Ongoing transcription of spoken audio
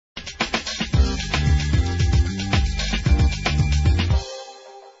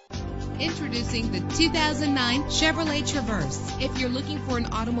Introducing the 2009 Chevrolet Traverse. If you're looking for an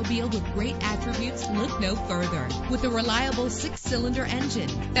automobile with great attributes, look no further. With a reliable 6-cylinder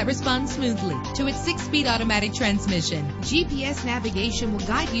engine that responds smoothly to its 6-speed automatic transmission, GPS navigation will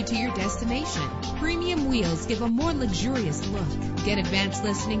guide you to your destination. Premium wheels give a more luxurious look. Get advanced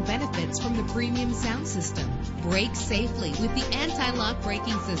listening benefits from the premium sound system. Brake safely with the anti-lock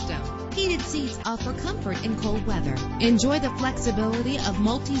braking system. Heated seats offer comfort in cold weather. Enjoy the flexibility of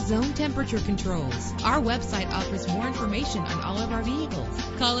multi-zone temperature controls. Our website offers more information on all of our vehicles.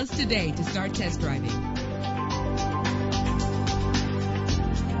 Call us today to start test driving.